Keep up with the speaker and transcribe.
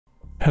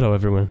Hello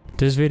everyone.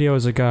 This video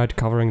is a guide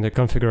covering the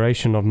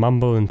configuration of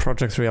Mumble in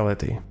Project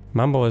Reality.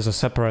 Mumble is a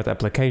separate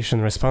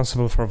application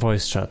responsible for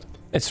voice chat.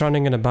 It's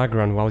running in the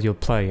background while you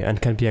play and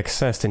can be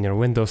accessed in your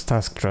Windows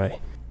task tray.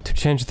 To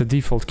change the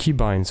default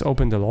keybinds,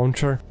 open the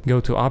launcher,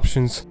 go to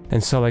Options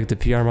and select the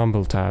PR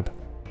Mumble tab.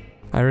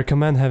 I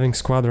recommend having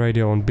squad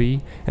radio on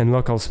B and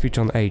local speech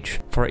on H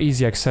for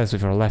easy access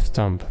with your left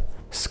thumb.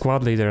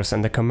 Squad leaders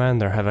and the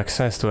commander have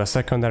access to a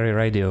secondary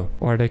radio,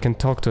 where they can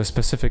talk to a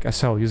specific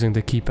SL using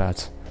the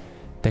keypads.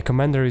 The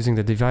commander using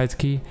the divide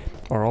key,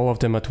 or all of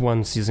them at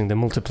once using the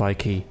multiply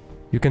key.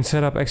 You can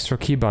set up extra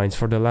keybinds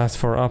for the last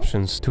 4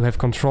 options to have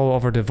control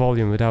over the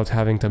volume without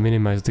having to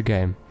minimize the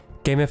game.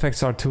 Game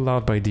effects are too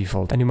loud by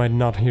default and you might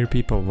not hear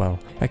people well.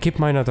 I keep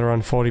mine at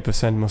around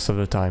 40% most of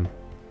the time.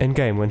 In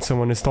game, when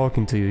someone is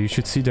talking to you, you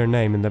should see their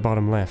name in the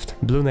bottom left.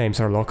 Blue names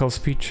are local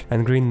speech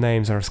and green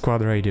names are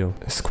squad radio.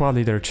 Squad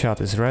leader chat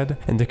is red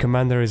and the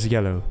commander is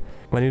yellow.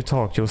 When you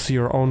talk, you'll see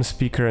your own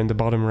speaker in the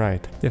bottom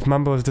right. If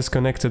Mumble is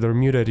disconnected or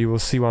muted, you will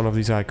see one of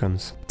these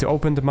icons. To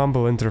open the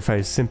Mumble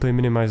interface, simply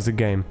minimize the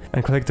game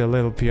and click the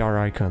little PR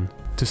icon.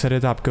 To set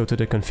it up, go to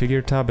the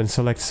Configure tab and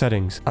select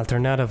Settings.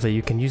 Alternatively,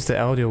 you can use the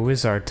audio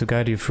wizard to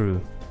guide you through.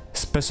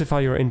 Specify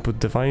your input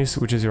device,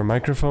 which is your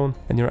microphone,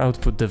 and your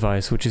output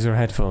device, which is your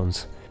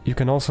headphones. You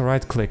can also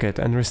right-click it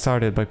and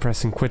restart it by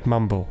pressing Quit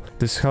Mumble.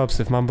 This helps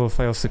if Mumble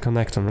fails to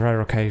connect on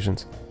rare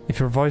occasions. If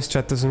your voice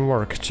chat doesn't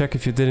work, check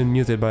if you didn't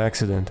mute it by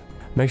accident.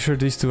 Make sure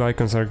these 2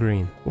 icons are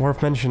green.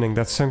 Worth mentioning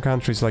that some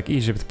countries like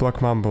Egypt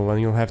block Mumble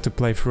and you'll have to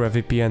play through a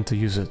VPN to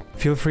use it.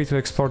 Feel free to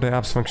explore the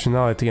app's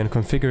functionality and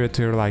configure it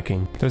to your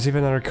liking. There's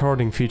even a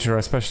recording feature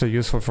especially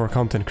useful for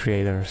content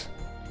creators.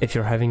 If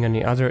you're having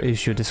any other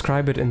issue,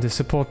 describe it in the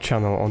support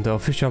channel on the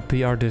official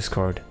PR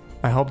Discord.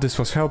 I hope this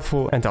was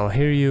helpful and I'll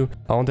hear you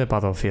on the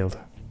battlefield.